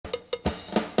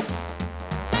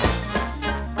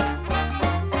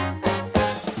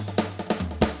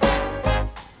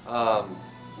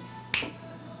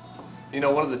You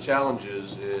know, one of the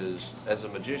challenges is, as a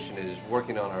magician, is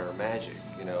working on our magic,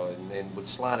 you know, and with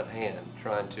sleight of hand,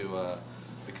 trying to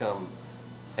become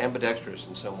ambidextrous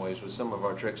in some ways with some of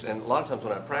our tricks. And a lot of times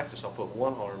when I practice, I'll put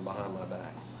one arm behind my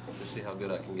back to see how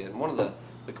good I can get. And one of the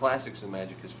classics in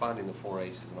magic is finding the four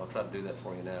aces, and I'll try to do that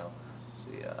for you now.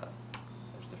 See,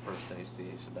 there's the first ace, the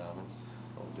ace of diamonds.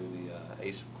 I'll do the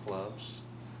ace of clubs,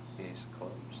 the ace of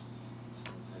clubs.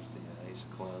 So there's the ace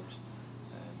of clubs.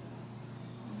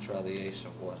 Try the ace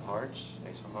of what? Hearts?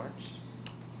 Ace of hearts?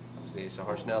 That was the ace of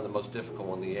hearts. Now the most difficult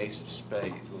one, the ace of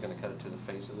spades. We're going to cut it to the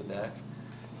face of the deck.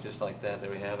 Just like that.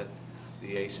 There we have it.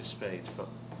 The ace of spades.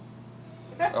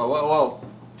 Oh, well,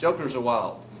 jokers are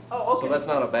wild. Oh, okay. So that's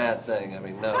not a bad thing. I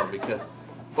mean, no, because,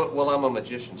 well, I'm a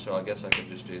magician, so I guess I could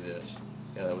just do this.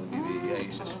 Yeah, that would be the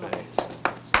ace of spades.